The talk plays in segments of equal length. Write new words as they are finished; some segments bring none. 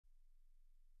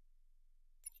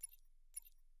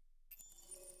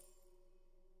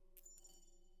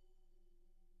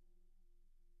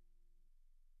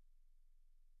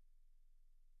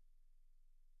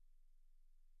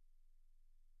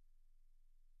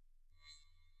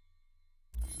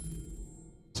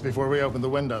before we open the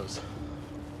windows.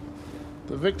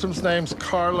 The victim's name's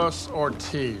Carlos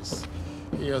Ortiz.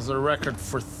 He has a record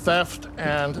for theft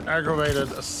and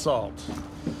aggravated assault.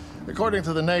 According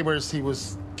to the neighbors, he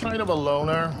was kind of a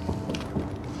loner.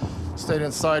 Stayed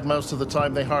inside most of the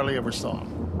time. They hardly ever saw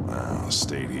him. Well,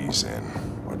 state he's in.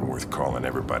 Wasn't worth calling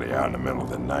everybody out in the middle of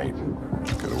the night.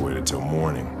 Could have waited till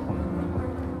morning.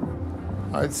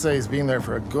 I'd say he's been there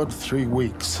for a good 3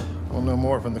 weeks. We'll know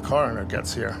more when the coroner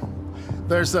gets here.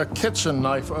 There's a kitchen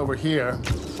knife over here.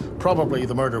 Probably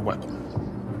the murder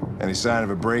weapon. Any sign of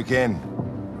a break-in?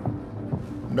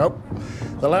 Nope.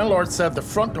 The landlord said the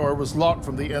front door was locked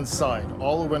from the inside.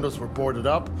 All the windows were boarded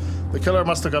up. The killer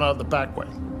must have gone out the back way.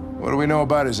 What do we know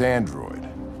about his android?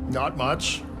 Not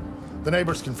much. The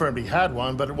neighbors confirmed he had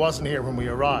one, but it wasn't here when we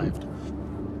arrived.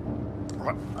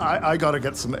 I gotta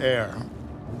get some air.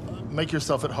 Make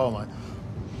yourself at home.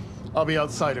 I'll be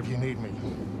outside if you need me.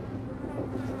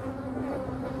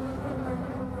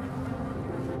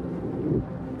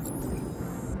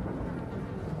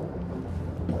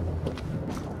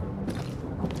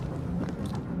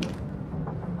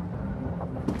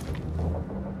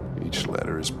 Each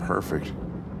letter is perfect.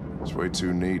 It's way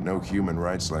too neat. No human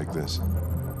writes like this.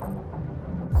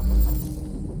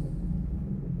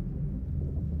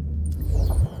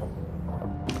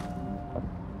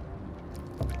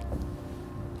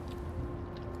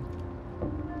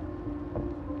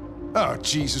 Oh,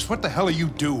 Jesus, what the hell are you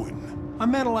doing?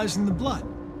 I'm analyzing the blood.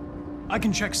 I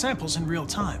can check samples in real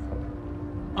time.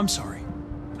 I'm sorry.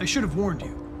 I should have warned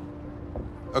you.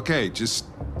 Okay, just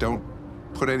don't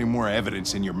put any more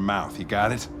evidence in your mouth. You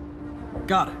got it?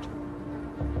 Got it.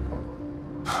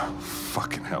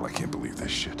 Fucking hell, I can't believe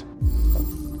this shit.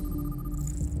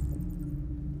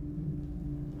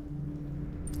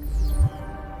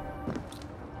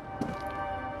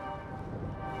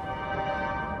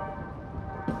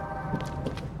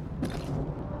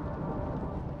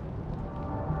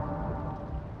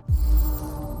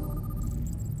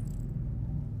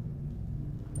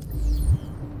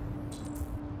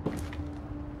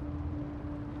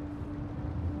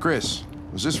 Chris,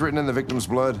 was this written in the victim's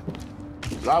blood?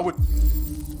 I would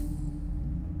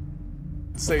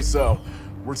say so.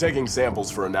 We're taking samples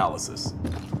for analysis.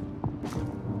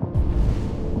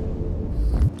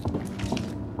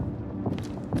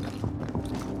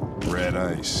 Red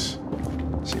ice.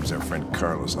 Seems our friend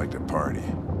Carlos liked to party.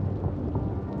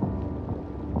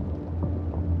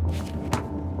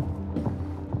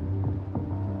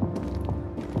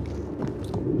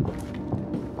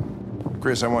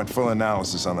 Chris, I want full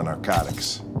analysis on the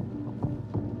narcotics.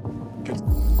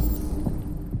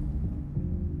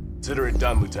 Consider it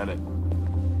done, Lieutenant.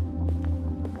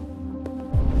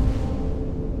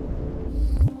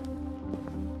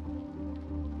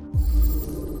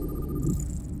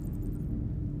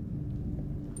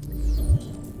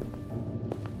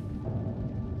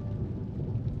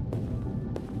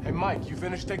 Hey, Mike, you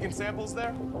finished taking samples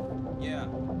there? Yeah.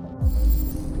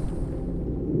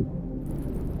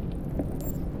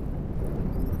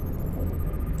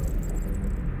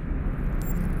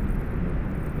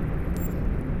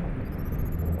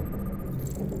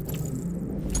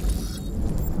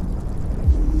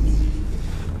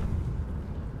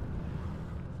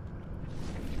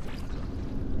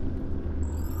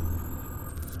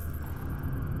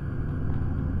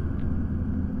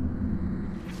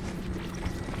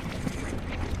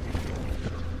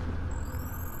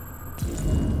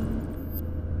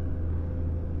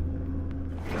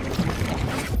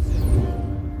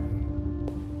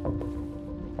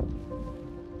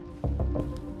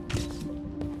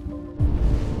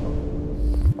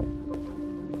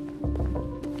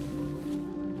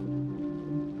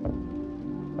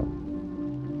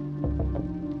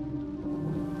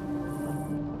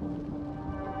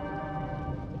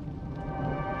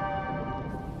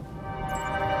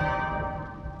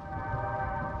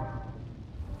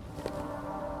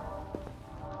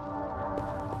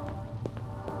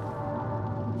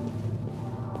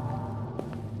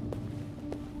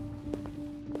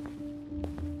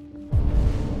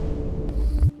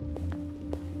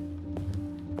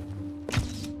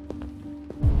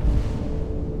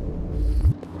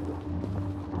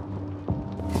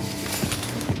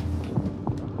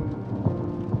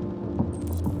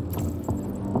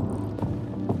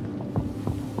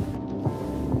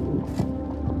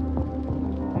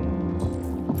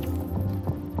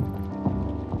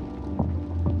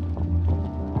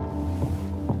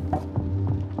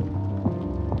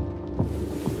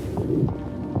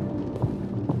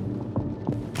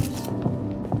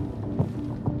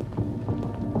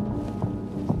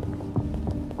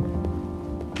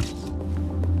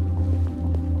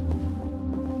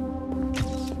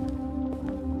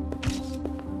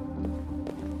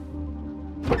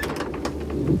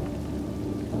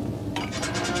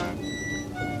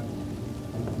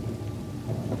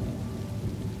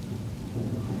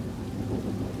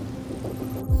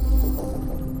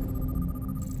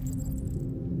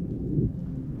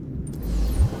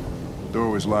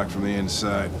 Door was locked from the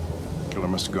inside. Killer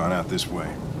must have gone out this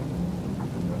way.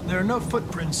 There are no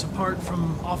footprints apart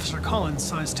from Officer Collins'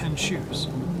 size 10 shoes.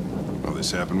 Well,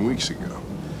 this happened weeks ago.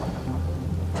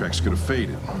 Tracks could have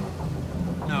faded.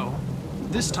 No,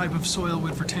 this type of soil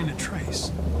would retain a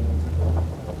trace.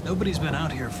 Nobody's been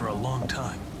out here for a long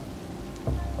time.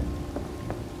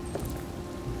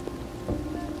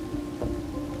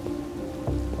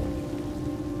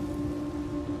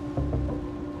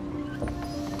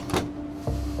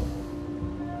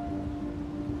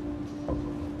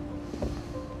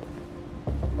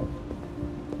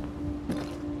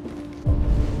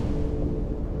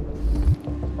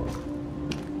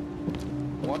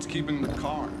 What's keeping the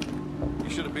car? You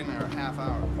should have been there a half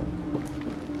hour ago.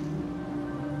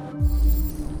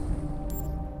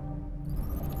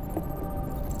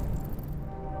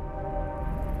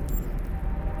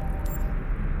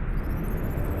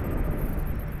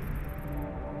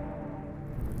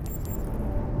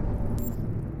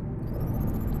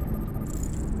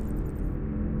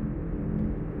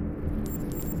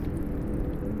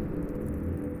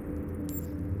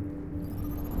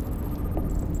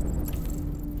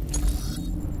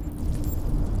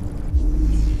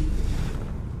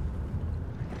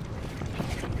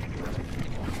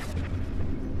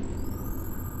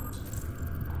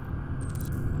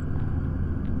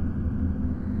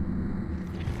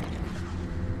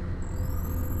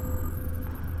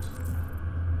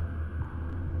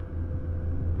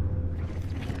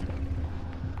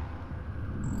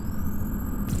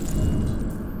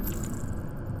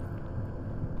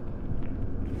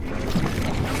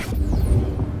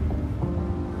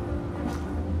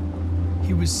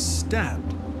 He was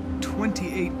stabbed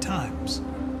 28 times.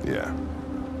 Yeah.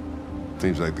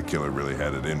 Seems like the killer really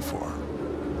had it in for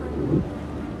him.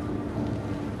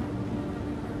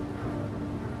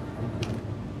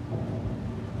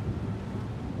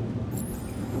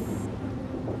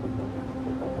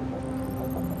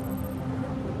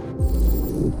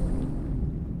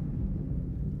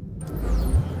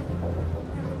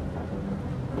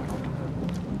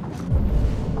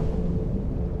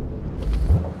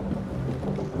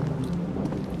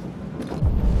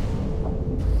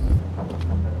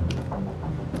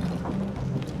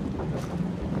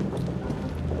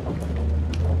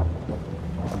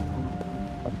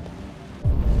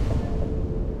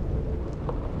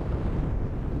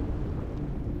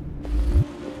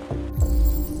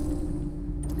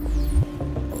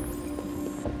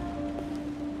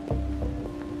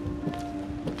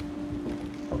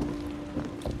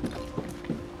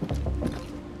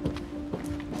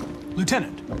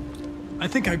 Lieutenant, I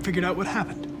think I figured out what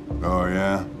happened. Oh,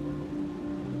 yeah?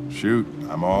 Shoot,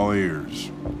 I'm all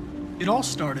ears. It all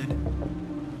started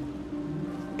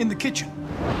in the kitchen.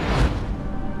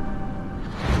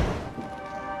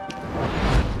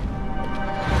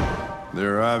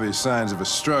 There are obvious signs of a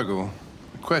struggle.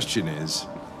 The question is,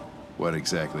 what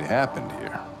exactly happened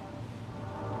here?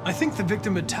 I think the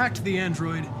victim attacked the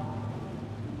android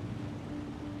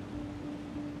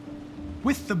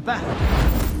with the bat.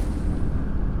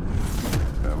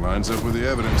 That lines up with the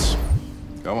evidence.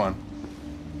 Go on.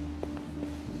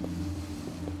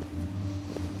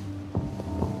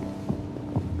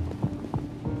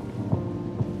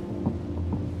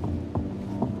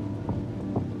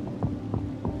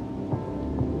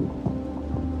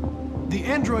 The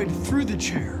android threw the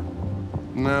chair.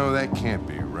 No, that can't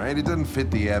be right. It doesn't fit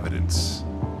the evidence.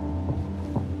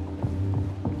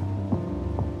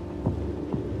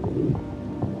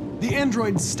 The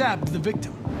android stabbed the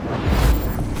victim.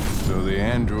 So the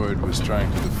android was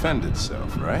trying to defend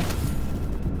itself, right?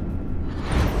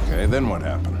 Okay, then what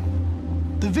happened?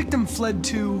 The victim fled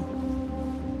to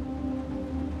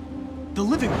the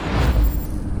living room.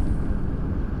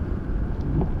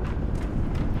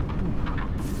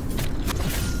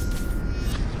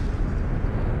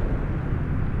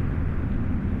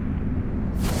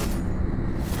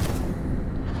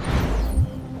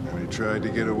 Tried to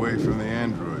get away from the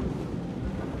android.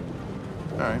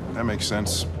 All right, that makes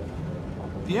sense.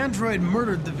 The android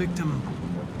murdered the victim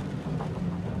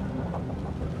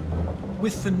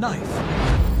with the knife.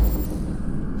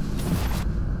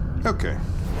 Okay.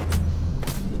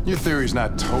 Your theory's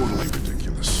not totally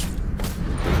ridiculous,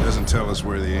 but it doesn't tell us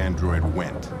where the android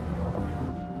went.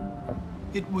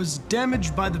 It was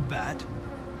damaged by the bat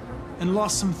and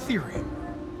lost some therium.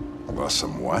 Lost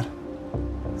some what?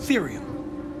 Therium.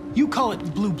 You call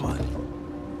it blue blood.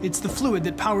 It's the fluid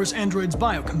that powers androids'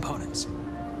 biocomponents.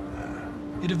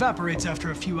 It evaporates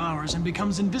after a few hours and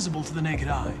becomes invisible to the naked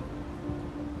eye.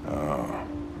 Oh,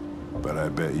 but I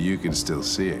bet you can still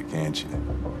see it, can't you?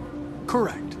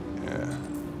 Correct. Yeah.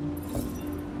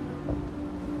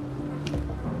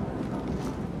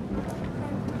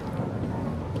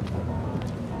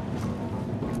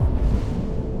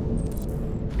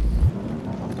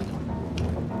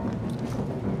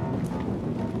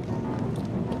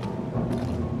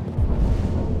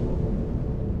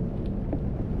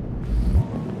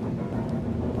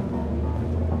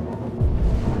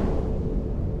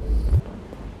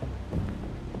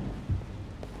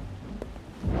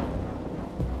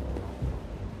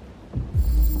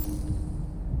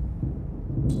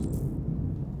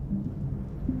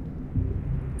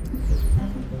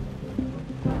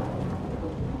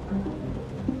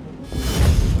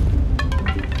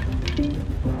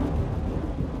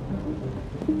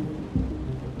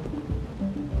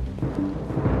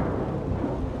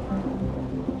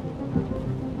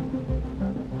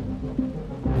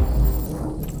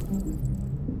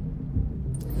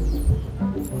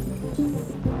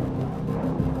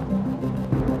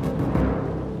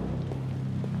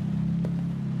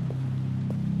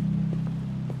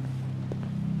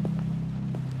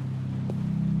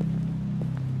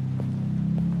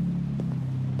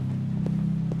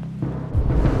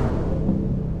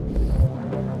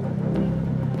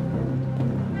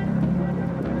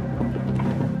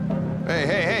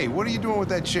 Hey, what are you doing with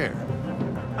that chair?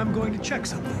 I'm going to check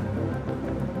something.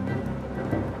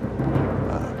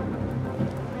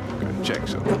 Gonna check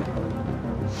something.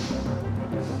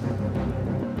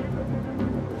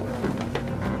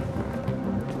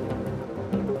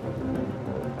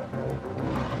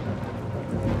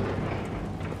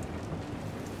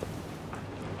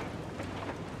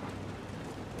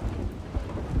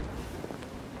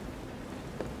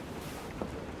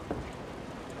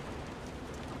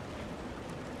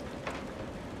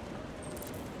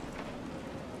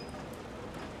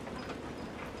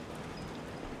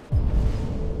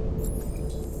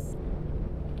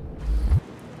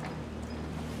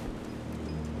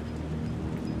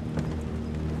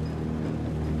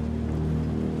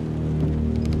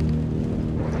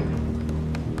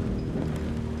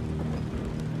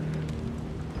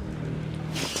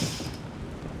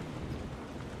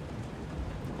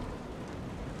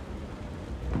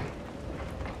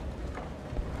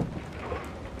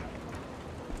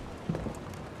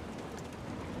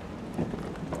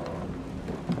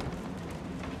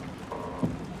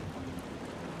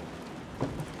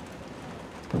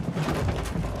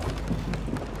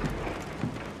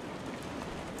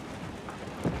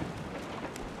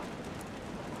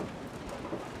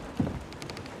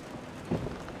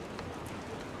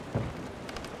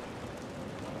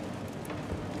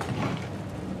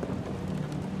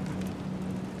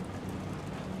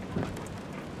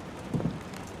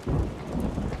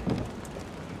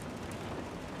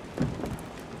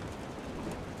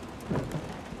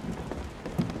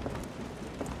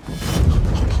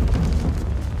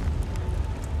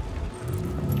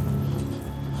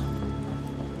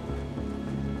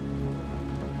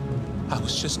 I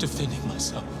was just defending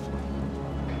myself.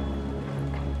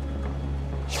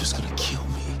 He was gonna kill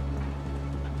me.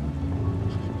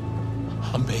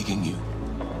 I'm begging you.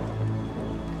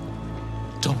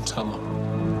 Don't tell him.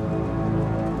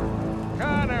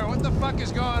 Connor, what the fuck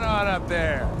is going on up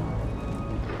there?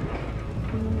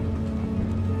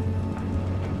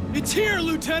 It's here,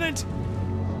 Lieutenant!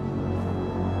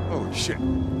 Holy shit.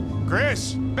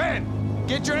 Chris, Ben,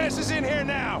 get your asses in here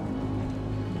now!